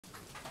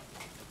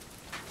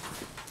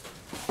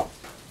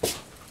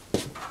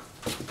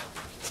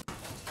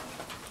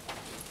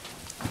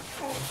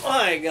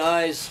Hi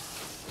guys,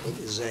 it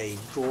is a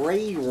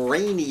gray,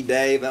 rainy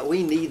day, but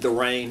we need the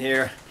rain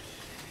here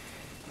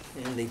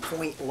in the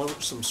Point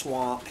Lonesome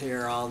Swamp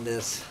here on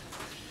this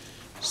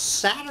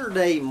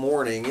Saturday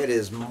morning. It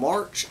is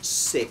March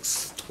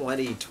 6th,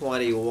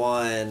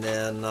 2021,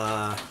 and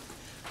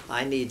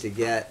I need to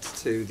get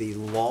to the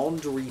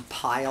laundry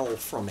pile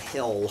from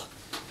hell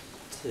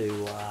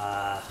to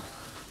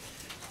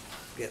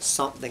get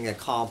something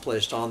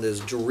accomplished on this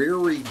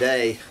dreary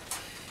day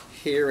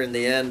here in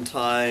the end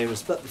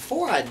times. But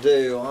before I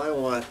do, I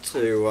want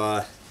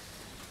to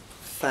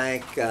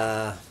thank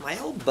my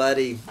old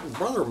buddy,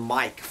 Brother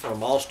Mike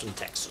from Austin,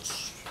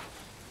 Texas,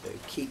 who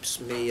keeps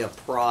me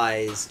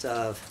apprised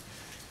of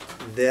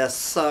this.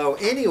 So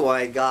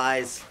anyway,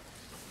 guys,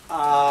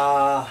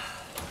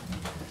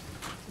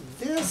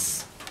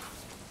 his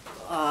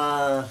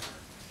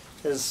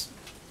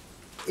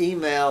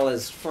email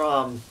is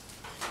from,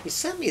 he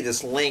sent me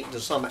this link to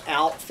some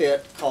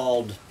outfit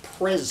called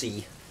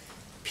PEREZ.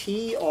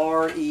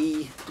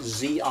 P-R-E-Z-I.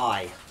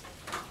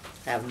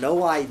 Have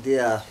no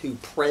idea who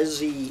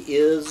PEREZ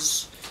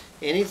is,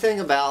 anything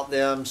about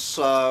them,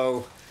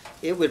 so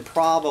it would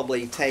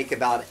probably take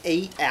about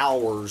 8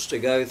 hours to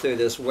go through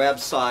this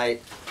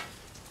website,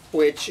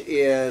 which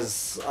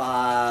is,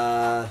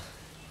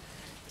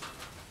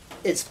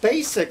 it's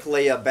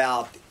basically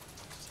about,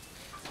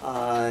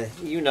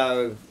 you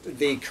know,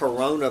 the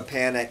corona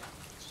panic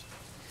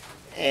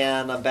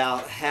and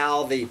about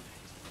how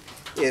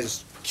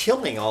is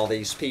killing all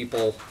these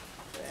people.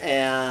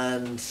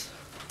 And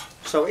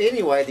so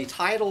anyway, the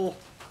title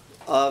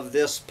of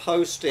this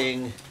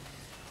posting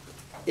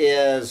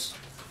is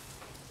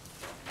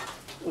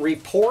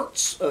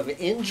Reports of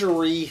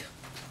Injury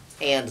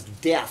and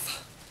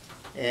Death,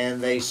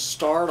 and they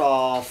start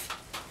off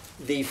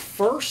the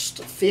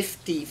first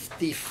 50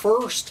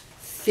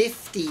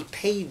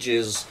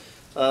 pages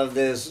of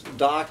this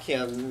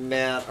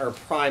document are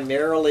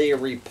primarily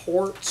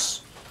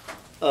reports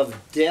of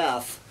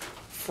death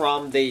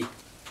from the...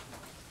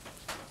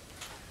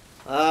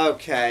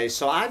 Okay,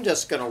 so I'm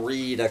just going to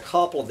read a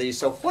couple of these.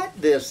 So what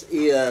this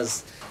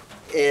is,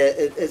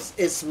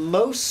 it's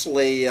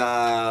mostly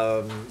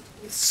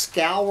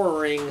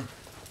scouring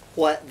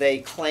what they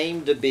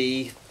claim to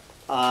be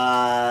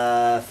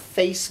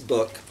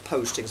Facebook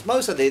postings.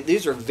 Most of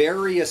these are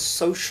various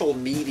social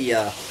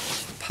media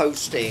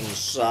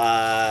postings,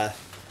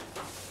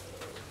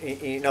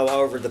 you know,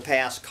 over the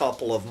past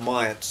couple of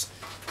months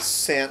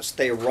since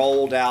they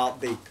rolled out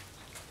the...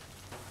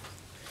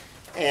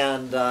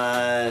 And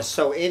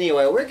so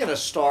anyway, we're going to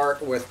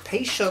start with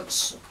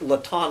Patience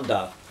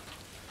Latonda.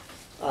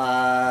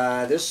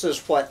 This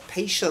is what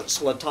Patience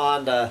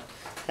Latonda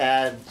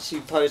had. She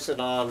posted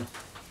on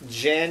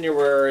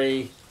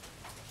January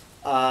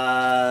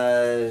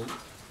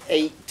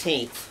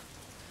 18th.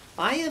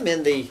 I am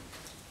in the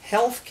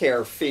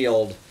healthcare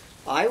field.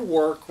 I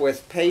work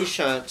with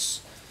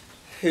patients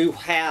who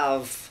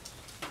have...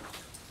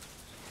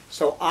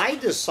 So I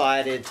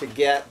decided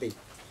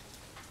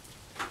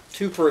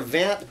to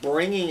prevent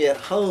bringing it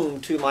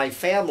home to my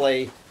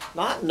family,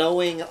 not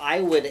knowing I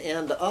would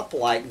end up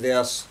like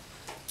this.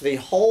 The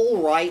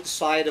whole right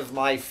side of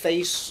my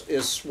face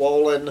is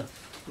swollen,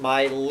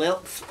 my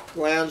lymph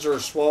glands are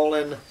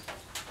swollen,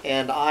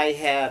 and I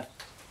had...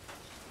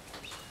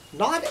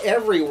 Not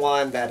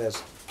everyone that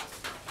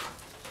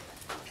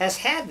has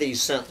had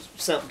these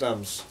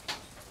symptoms.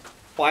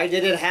 Why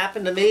did it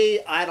happen to me?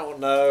 I don't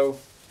know.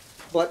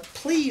 But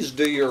please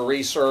do your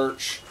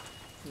research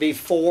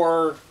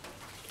before...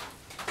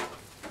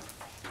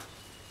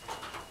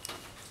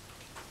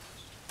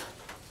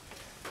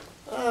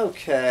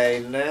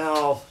 Okay,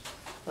 now,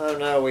 oh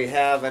no, we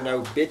have an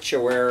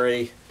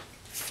obituary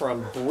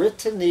from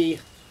Brittany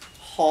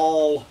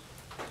Hall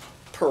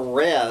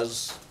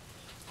Perez,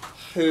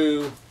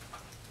 who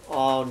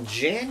on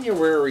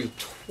January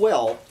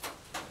 12th,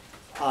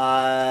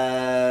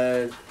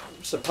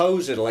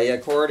 supposedly,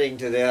 according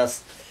to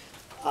this,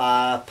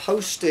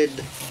 posted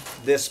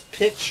this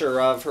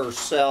picture of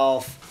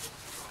herself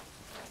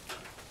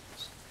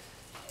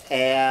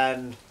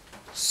and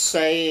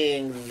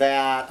saying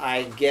that,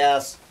 I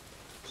guess,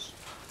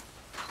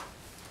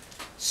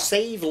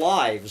 save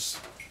lives.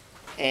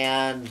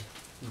 And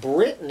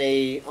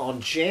Brittany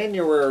on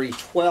January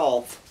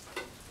 12th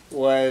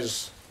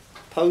was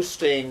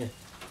posting,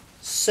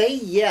 say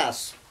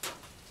yes.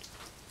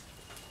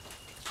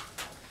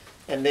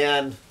 And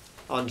then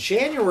on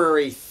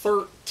January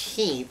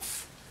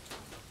 13th,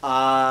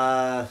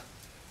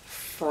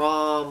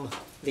 from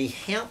the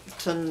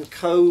HAMPTON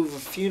COVE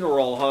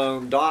funeral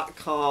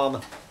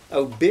home.com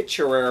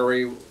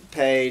obituary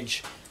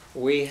page,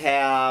 we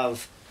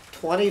have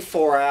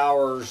 24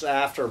 hours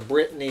after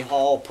Brittany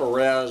Hall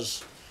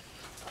Perez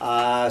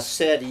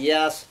said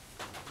yes.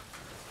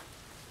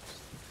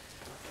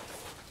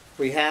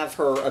 We have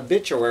her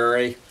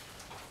obituary.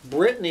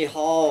 Brittany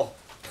Hall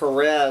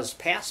Perez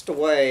passed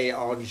away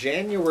on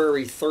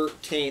January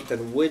 13th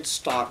in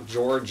Woodstock,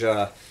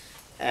 Georgia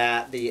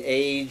at the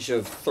age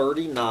of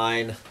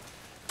 39.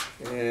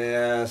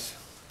 Yes.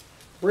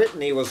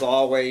 Brittany was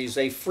always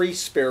a free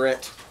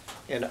spirit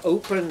and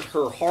opened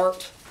her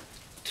heart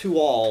to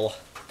all.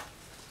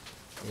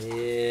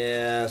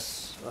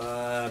 Yes,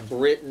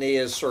 Brittany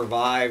is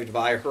survived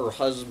by her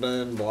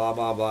husband, blah,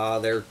 blah, blah,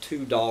 their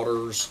 2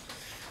 daughters.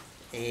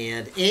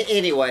 And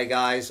anyway,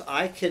 guys,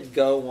 I could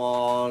go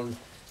on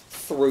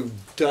through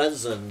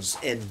dozens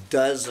and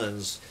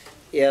dozens,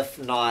 if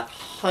not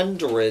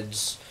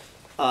hundreds,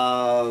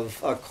 of,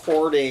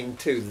 according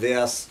to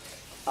this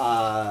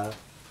article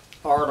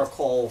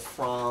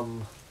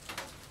from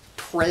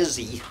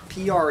PEREZ,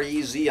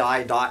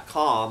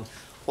 PREZI.com,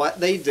 what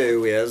they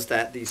do is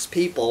that these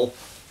people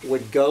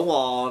would go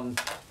on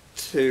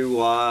to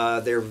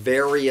their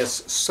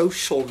various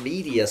social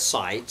media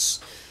sites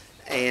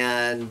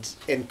and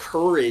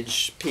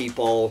encourage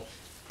people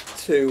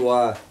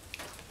to,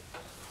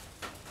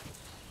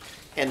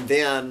 and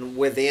then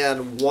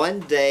within 1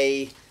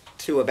 day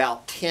to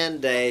about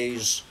 10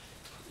 days,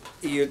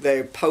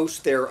 they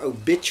post their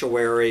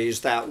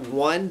obituaries that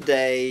 1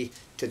 day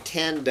to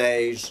 10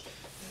 days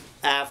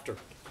after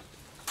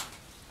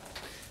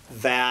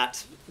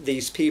that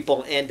these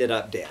people ended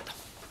up dead.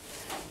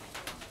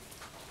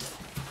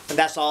 And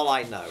that's all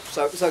I know.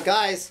 So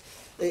guys,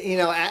 you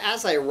know,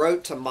 as I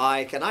wrote to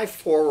Mike, and I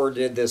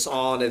forwarded this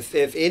on,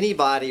 if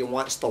anybody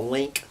wants the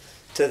link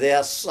to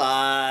this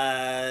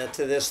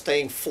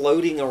thing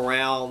floating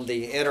around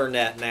the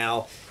internet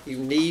now, you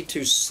need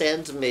to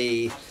send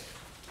me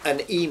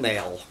an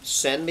email.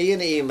 Send me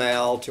an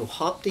email to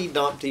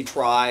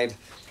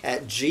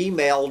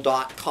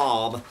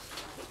humptydumptytribe@gmail.com,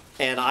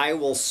 and I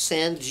will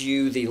send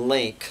you the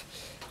link,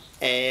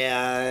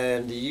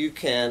 and you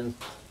can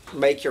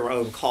make your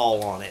own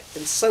call on it.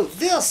 And so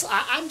this,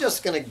 I'm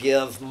just going to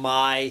give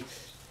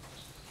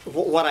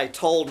what I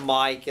told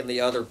Mike and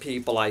the other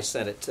people I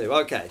sent it to.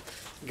 Okay,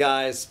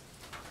 guys,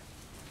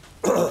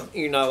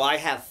 you know, I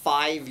have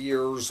 5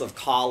 years of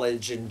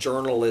college and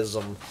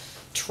journalism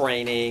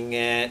training,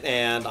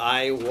 and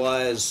I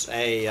was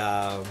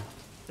a,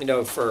 you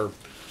know, for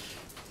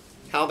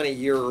how many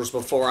years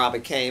before I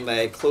became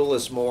a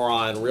clueless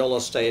moron real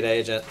estate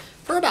agent?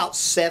 For about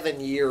 7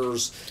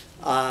 years,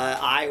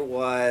 I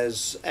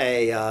was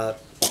a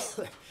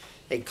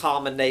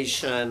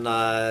combination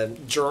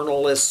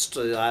journalist,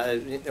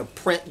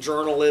 print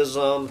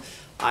journalism.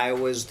 I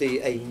was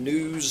a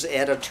news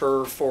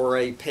editor for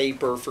a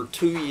paper for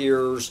 2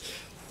 years,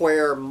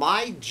 where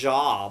my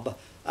job,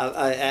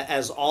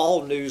 as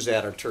all news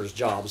editors'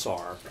 jobs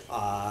are,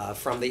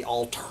 from the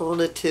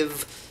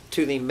alternative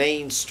to the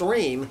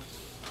mainstream,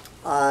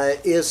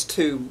 is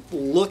to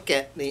look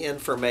at the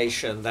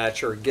information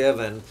that you're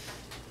given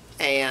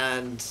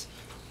and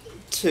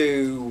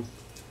to,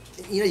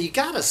 you know, you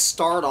got to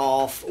start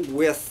off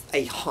with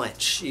a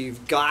hunch.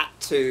 You've got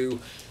to,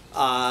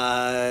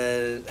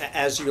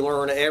 as you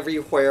learn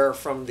everywhere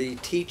from the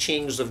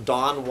teachings of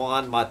Don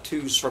Juan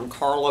Matus, from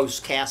Carlos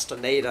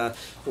Castaneda,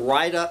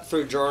 right up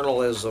through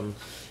journalism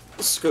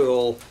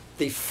school,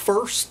 the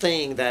first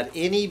thing that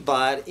any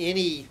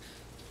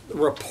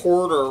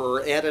reporter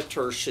or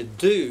editor should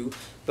do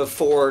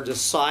before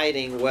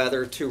deciding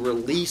whether to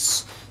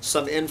release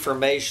some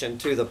information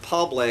to the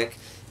public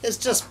is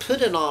just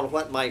put it on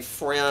what my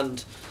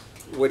friend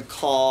would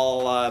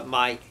call,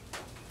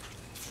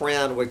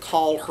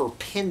 her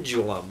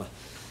pendulum,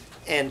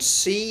 and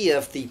see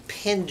if the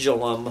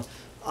pendulum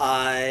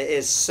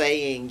is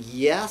saying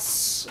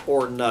yes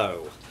or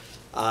no.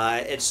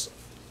 It's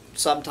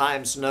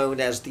sometimes known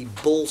as the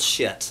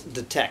bullshit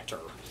detector.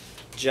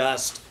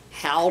 Just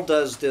how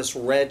does this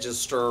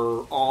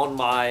register on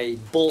my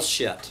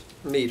bullshit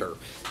meter?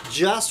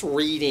 Just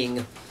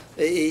reading,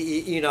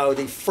 you know,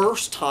 the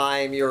first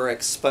time you're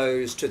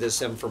exposed to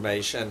this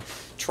information,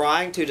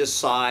 trying to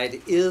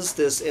decide, is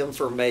this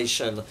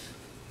information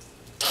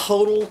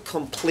total,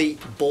 complete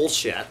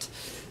bullshit?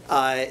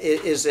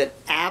 Is it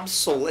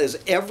absolute? Is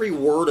every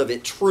word of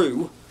it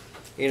true?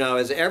 You know,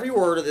 is every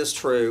word of this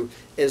true?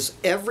 Is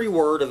every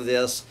word of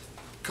this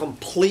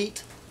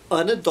complete,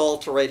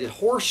 unadulterated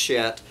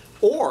horseshit?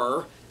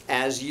 Or,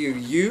 as you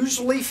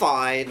usually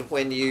find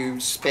when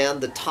you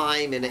spend the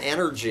time and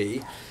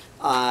energy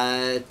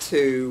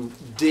to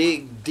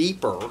dig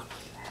deeper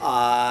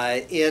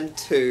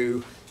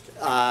into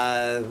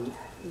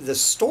the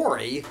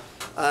story,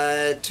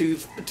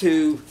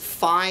 to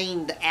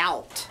find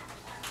out,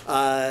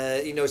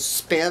 you know,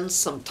 spend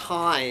some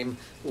time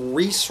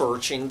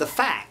researching the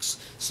facts.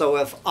 So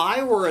if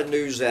I were a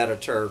news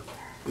editor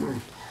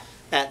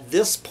at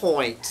this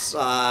point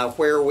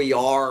where we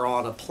are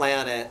on a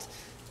planet,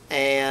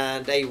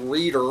 and a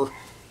reader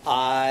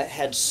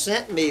had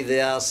sent me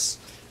this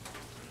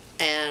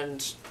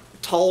and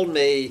told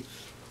me,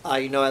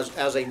 you know,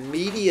 as a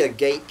media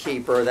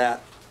gatekeeper,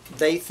 that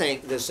they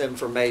think this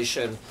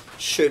information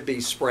should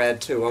be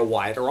spread to a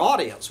wider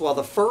audience. Well,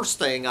 the first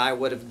thing I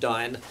would have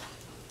done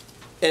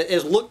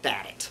is looked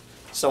at it.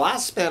 So I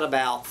spent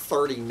about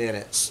 30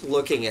 minutes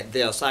looking at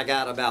this. I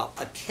got about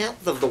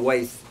 1/10 of the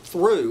way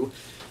through,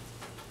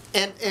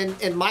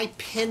 and my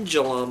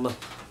pendulum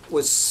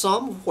was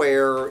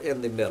somewhere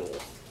in the middle.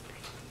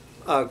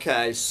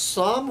 Okay,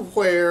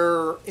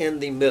 somewhere in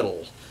the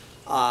middle.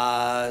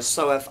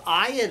 So if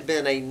I had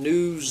been a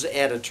news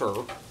editor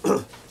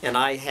and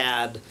I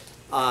had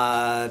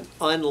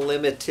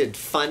unlimited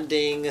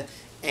funding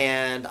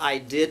and I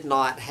did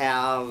not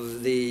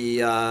have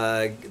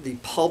the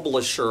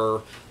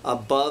publisher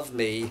above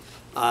me,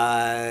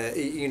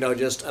 you know,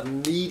 just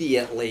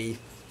immediately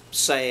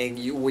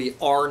saying we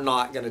are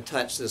not going to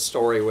touch this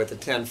story with a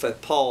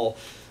 10-foot pole.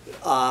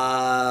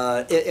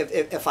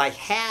 If I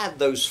had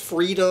those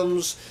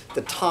freedoms,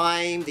 the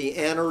time, the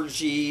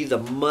energy, the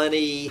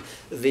money,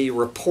 the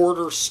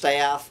reporter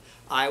staff,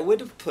 I would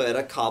have put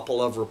a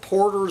couple of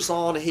reporters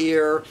on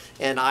here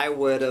and I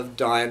would have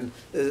done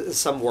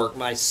some work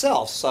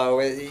myself. So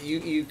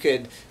you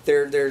could,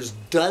 there's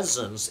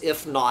dozens,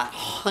 if not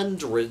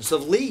hundreds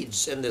of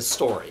leads in this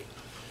story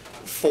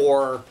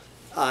for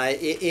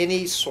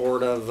any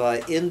sort of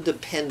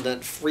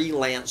independent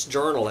freelance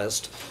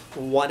journalist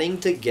wanting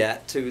to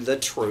get to the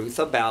truth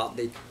about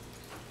the...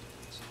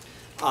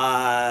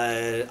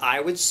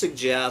 I would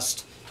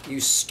suggest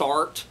you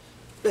start,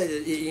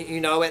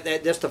 you know,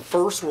 at just the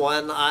first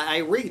one I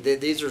read.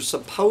 These are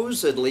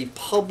supposedly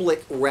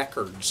public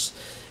records.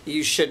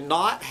 You should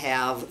not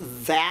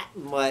have that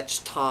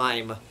much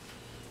time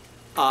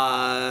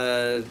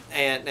and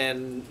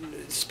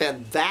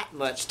spend that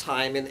much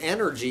time and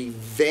energy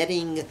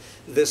vetting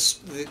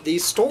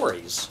these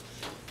stories.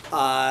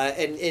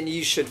 And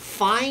you should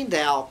find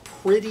out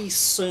pretty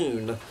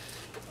soon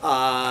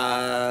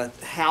how,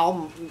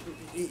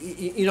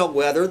 you know,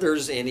 whether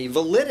there's any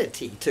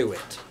validity to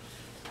it.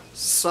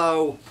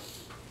 So,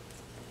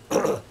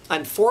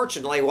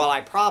 unfortunately, while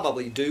I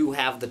probably do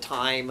have the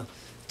time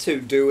to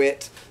do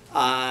it,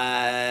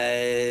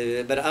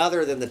 but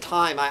other than the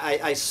time,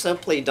 I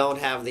simply don't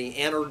have the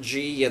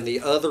energy and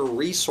the other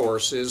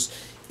resources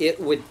it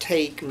would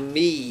take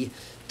me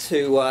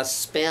to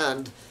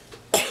spend.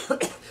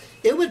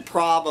 It would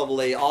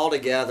probably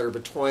altogether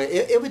between,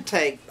 it would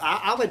take,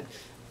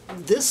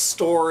 this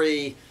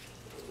story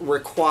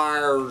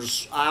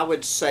requires, I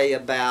would say,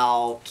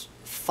 about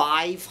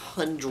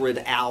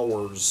 500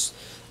 hours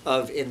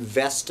of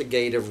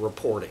investigative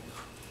reporting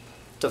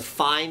to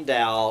find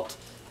out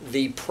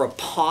the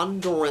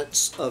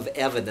preponderance of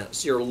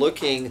evidence. You're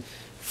looking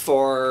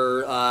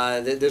for,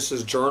 this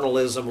is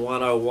journalism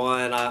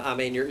 101, I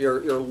mean,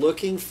 you're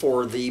looking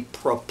for the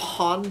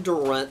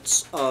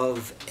preponderance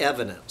of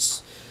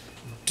evidence.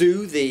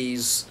 Do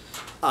these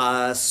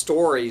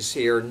stories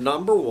here,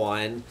 number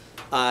one,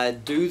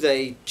 do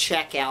they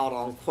check out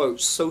on,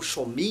 quote,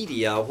 social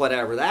media,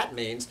 whatever that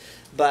means,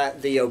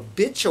 but the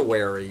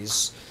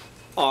obituaries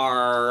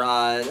are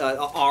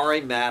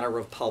a matter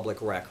of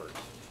public record.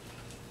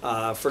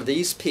 For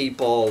these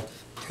people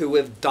who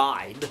have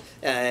died,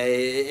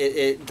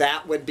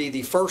 that would be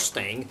the first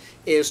thing,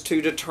 is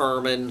to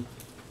determine,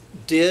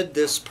 did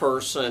this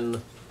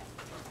person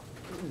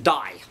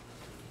die?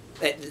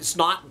 It's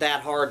not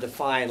that hard to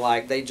find,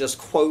 like they just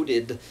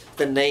quoted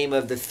the name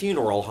of the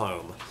funeral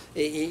home.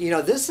 You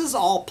know, this is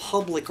all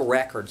public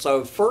record.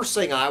 So first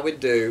thing I would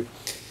do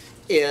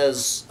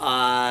is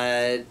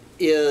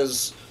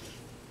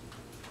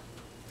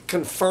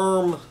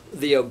confirm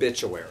the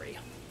obituary.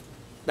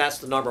 That's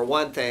the number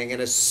one thing.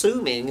 And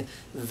assuming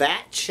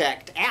that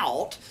checked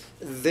out,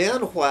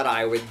 then what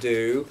I would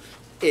do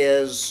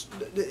is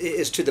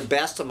to the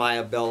best of my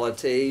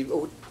ability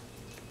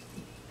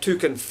to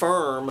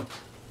confirm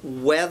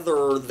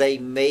whether they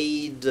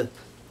made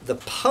the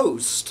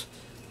post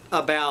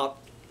about,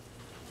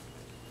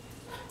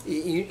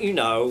 you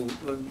know,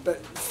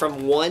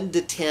 from 1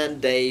 to 10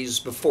 days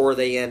before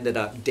they ended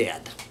up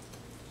dead.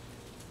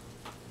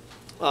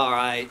 All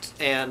right,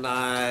 and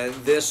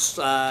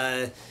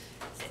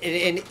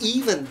and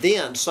even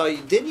then, so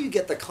then you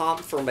get the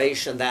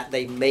confirmation that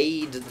they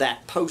made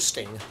that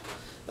posting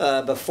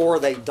before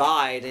they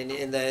died,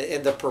 and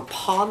the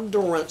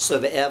preponderance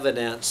of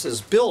evidence is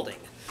building.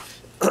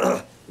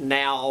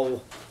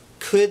 Now,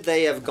 could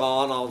they have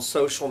gone on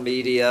social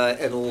media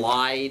and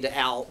lied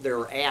out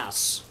their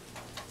ass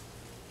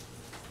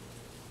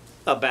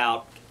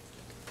about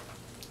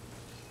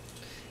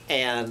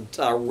and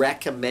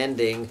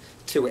recommending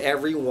to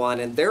everyone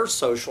in their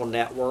social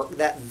network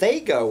that they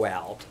go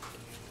out?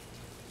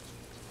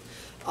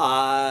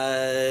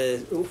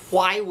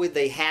 Why would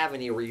they have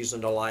any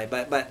reason to lie?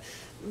 But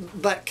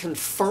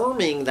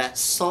confirming that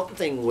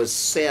something was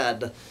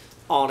said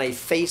on a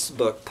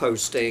Facebook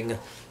posting,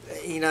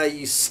 you know,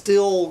 you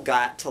still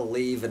got to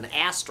leave an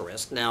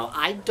asterisk. Now,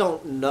 I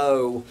don't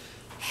know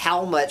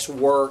how much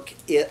work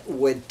it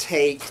would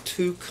take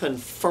to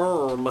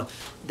confirm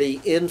the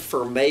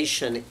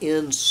information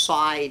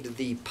inside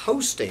the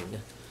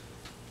posting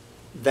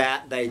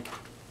that they...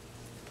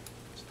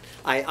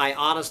 I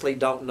honestly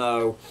don't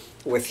know,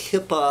 with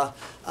HIPAA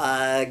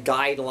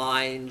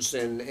guidelines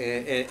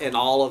and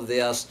all of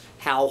this,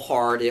 how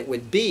hard it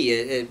would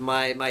be.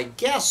 My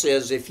guess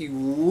is if you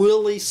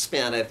really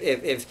spent,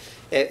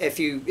 if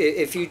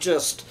you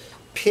just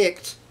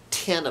picked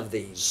 10 of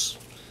these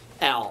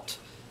out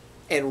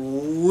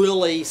and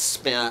really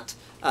spent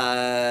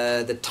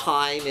the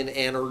time and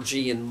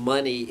energy and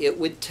money it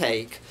would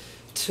take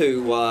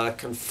to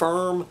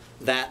confirm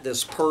that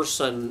this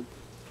person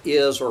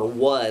is or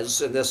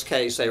was, in this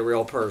case, a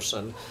real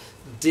person.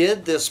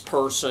 Did this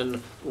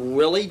person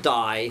really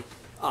die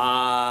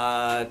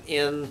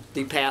in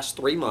the past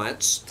 3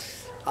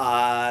 months?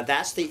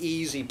 That's the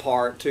easy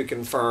part to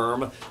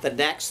confirm. The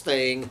next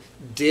thing,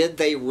 did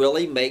they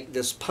really make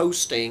this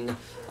posting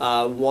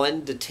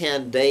 1 to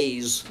 10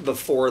 days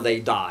before they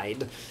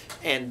died?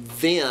 And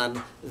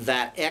then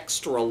that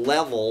extra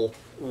level,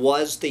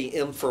 was the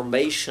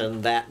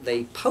information that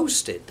they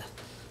posted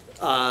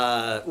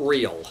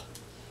real?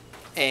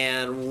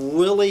 And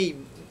really,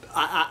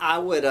 I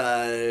would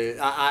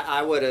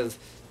have,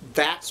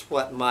 that's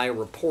what my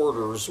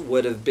reporters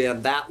would have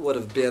been, that would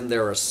have been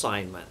their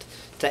assignment,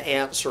 to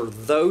answer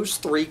those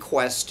 3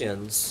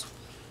 questions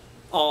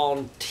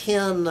on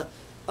 10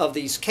 of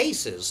these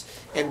cases.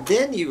 And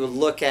then you would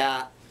look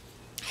at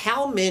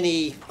how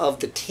many of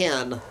the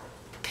 10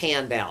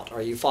 panned out.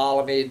 Are you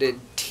following me? Did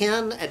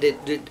 10,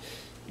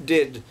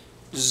 did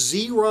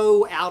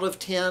 0 out of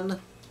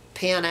 10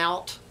 pan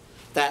out?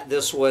 That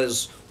this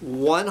was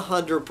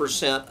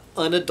 100%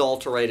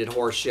 unadulterated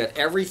horseshit.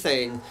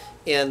 Everything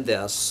in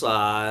this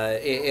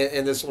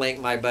in this link,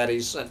 my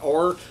buddies.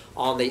 Or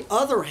on the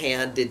other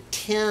hand, did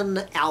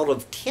 10 out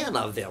of 10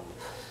 of them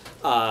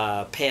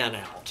pan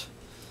out?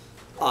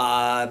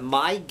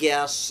 My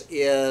guess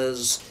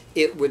is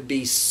it would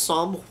be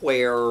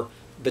somewhere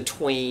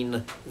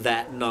between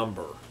that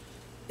number.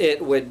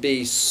 It would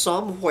be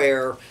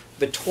somewhere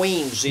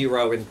between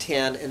 0 and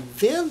 10, and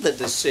then the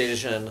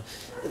decision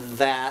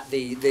that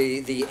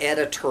the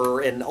editor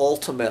and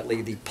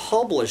ultimately the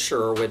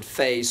publisher would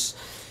face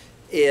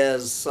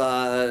is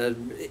where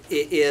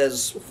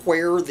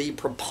the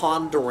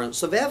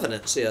preponderance of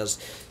evidence is.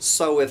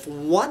 So if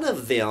one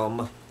of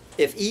them,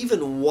 if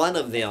even one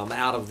of them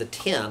out of the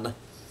 10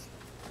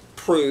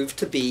 proved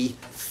to be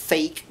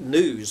fake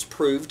news,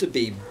 proved to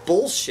be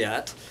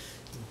bullshit,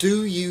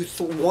 do you,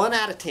 1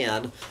 out of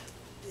 10,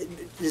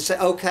 you say,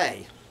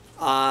 okay,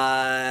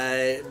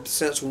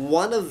 since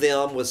one of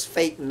them was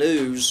fake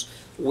news,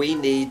 we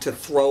need to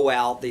throw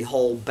out the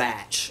whole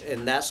batch.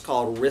 And that's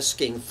called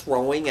risking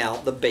throwing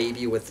out the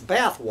baby with the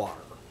bathwater.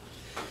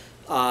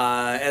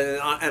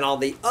 And on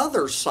the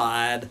other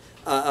side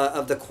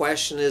of the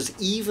question is,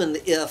 even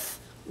if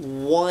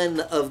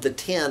 1 of the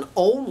 10,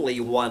 only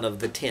 1 of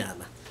the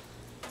 10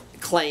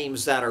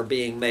 claims that are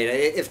being made,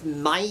 if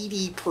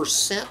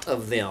 90%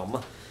 of them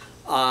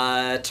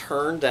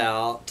turned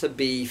out to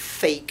be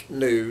fake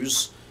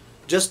news,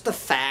 just the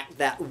fact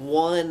that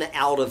 1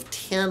 out of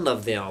 10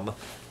 of them,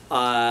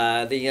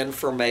 the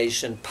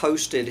information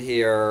posted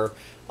here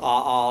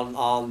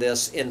on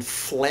this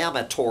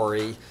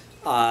inflammatory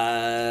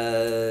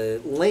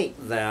link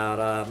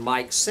that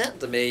Mike sent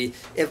to me,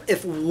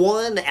 if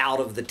 1 out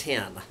of the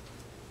 10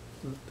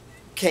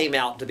 came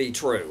out to be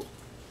true.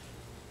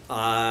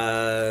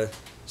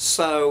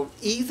 So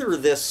either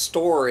this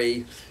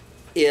story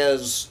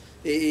is,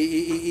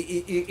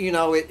 you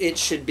know, it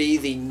should be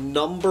the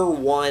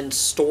 #1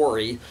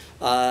 story.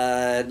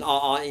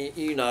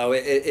 You know,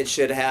 it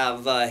should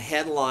have a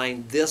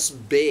headline this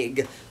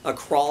big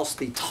across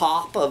the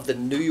top of the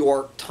New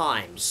York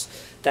Times,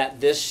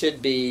 that this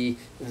should be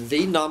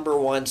the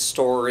 #1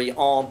 story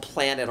on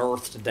planet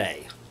Earth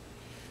today.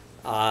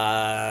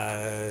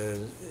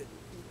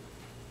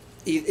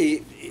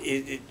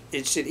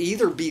 It should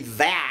either be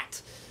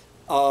that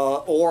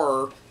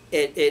or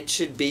it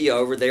should be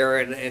over there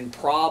and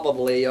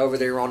probably over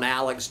there on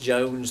Alex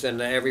Jones and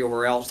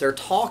everywhere else. They're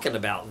talking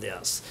about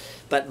this.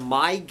 But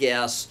my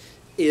guess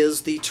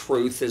is the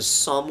truth is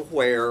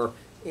somewhere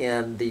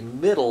in the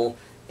middle.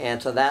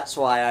 And so that's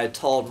why I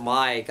told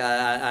Mike,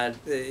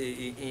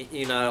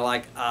 you know,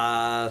 like,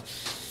 I'm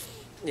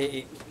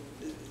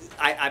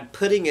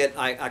putting it,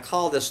 I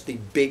call this the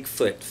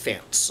Bigfoot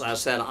fence. I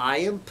said, I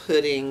am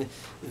putting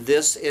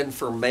this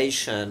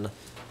information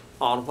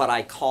on what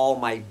I call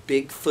my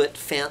Bigfoot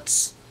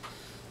fence,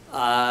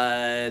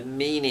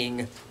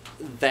 meaning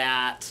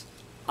that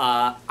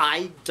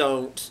I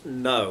don't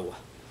know.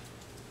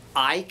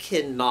 I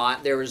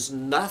cannot, there is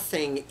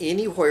nothing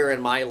anywhere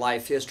in my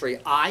life history,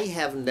 I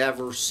have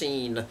never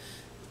seen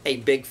a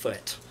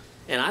Bigfoot.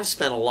 And I've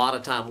spent a lot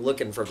of time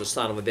looking for the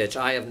son of a bitch.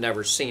 I have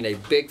never seen a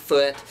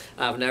Bigfoot.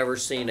 I've never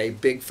seen a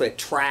Bigfoot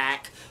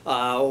track,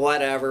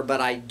 whatever,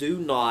 but I do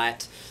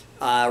not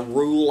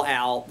rule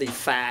out the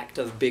fact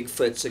of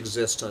Bigfoot's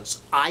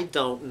existence. I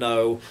don't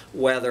know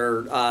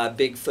whether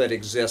Bigfoot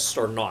exists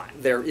or not.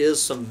 There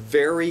is some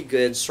very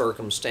good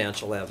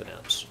circumstantial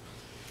evidence.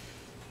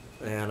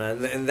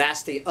 And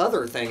that's the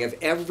other thing. If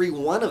every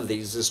one of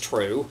these is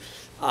true,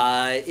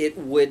 it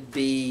would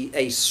be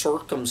a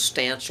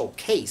circumstantial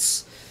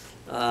case.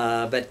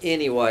 But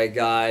anyway,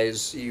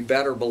 guys, you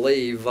better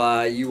believe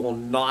you will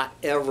not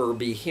ever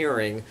be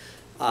hearing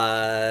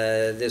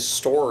this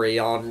story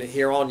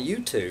here on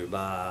YouTube.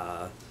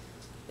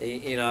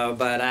 You know,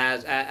 but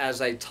as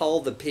I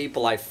told the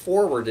people I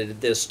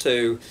forwarded this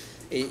to,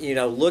 you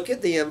know, look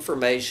at the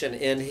information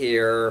in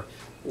here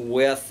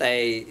with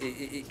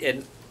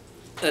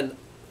an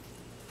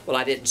well,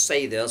 I didn't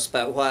say this,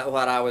 but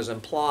what I was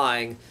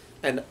implying,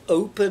 an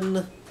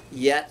open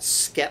yet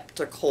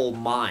skeptical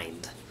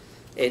mind.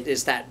 It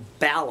is that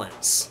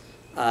balance,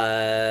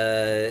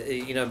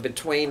 you know,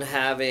 between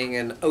having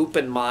an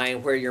open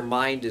mind where your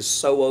mind is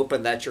so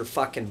open that your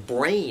fucking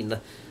brain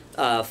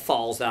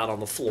falls out on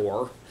the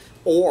floor,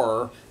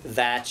 or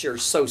that you're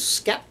so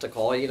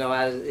skeptical, you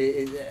know,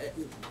 the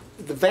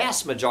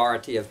vast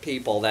majority of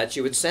people that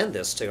you would send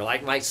this to,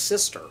 like my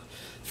sister,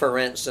 for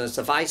instance,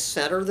 if I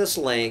sent her this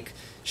link,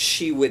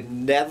 she would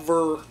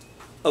never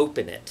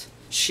open it.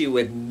 She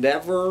would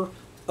never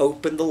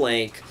open the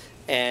link,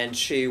 and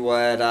she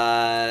would,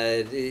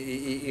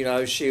 you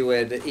know, she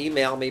would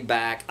email me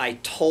back, I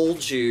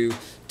told you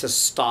to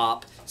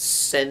stop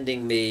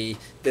sending me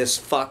this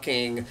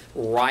fucking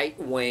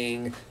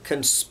right-wing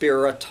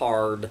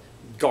conspiratard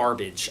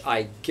garbage.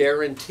 I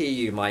guarantee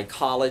you my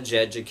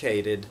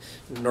college-educated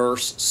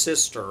nurse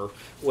sister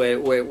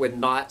would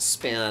not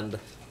spend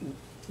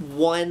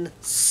 1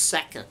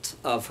 second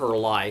of her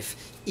life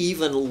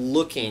even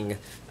looking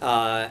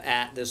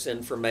at this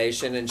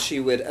information, and she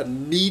would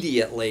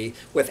immediately,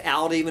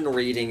 without even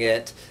reading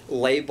it,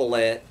 label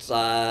it,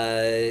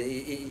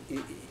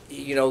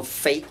 you know,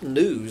 fake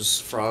news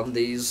from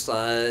these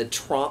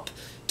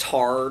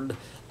Trump-tard,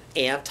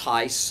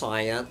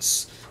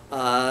 anti-science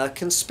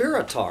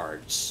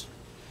conspiratards.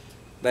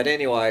 But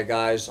anyway,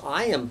 guys,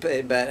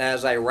 but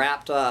as I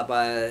wrapped up,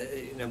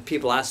 you know,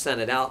 people I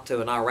sent it out to,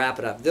 and I'll wrap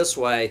it up this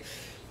way.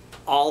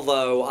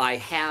 Although I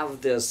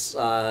have this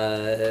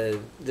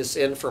this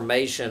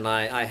information,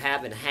 I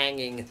have it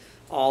hanging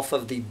off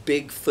of the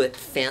Bigfoot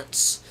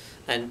fence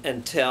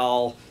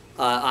until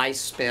I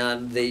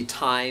spend the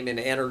time and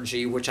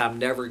energy, which I'm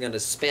never going to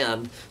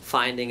spend,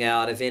 finding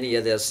out if any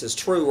of this is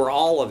true, or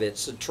all of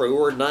it's true,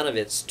 or none of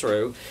it's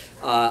true.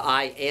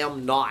 I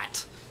am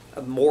not,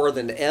 more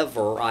than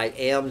ever, I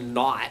am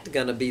not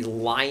going to be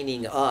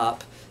lining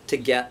up to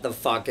get the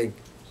fucking...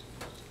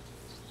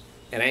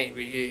 And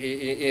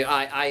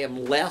I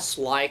am less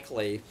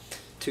likely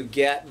to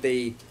get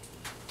the,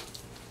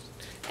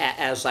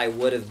 as I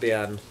would have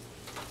been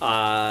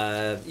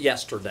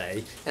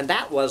yesterday, and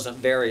that wasn't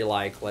very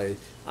likely.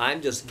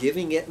 I'm just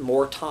giving it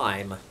more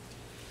time.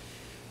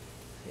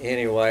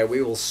 Anyway,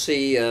 we will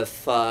see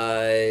if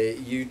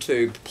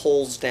YouTube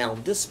pulls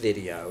down this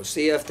video.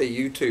 See if the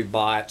YouTube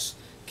bots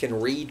can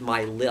read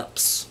my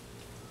lips.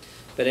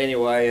 But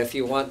anyway, if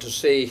you want to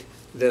see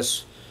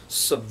this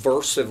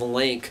subversive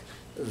link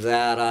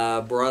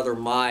that Brother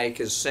Mike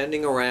is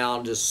sending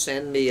around, just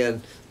send me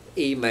an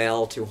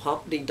email to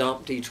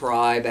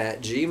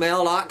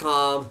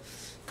humptydumptytribe@gmail.com.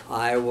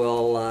 I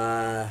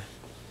will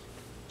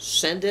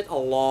send it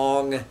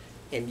along,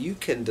 and you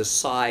can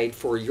decide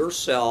for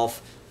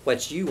yourself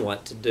what you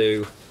want to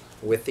do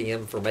with the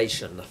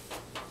information.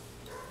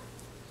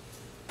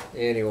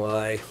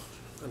 Anyway,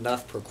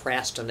 enough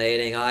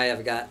procrastinating. I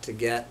have got to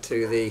get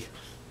to the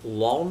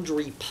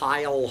laundry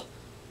pile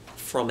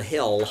from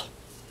hell.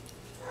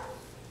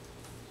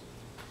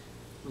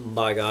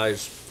 Bye,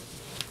 guys.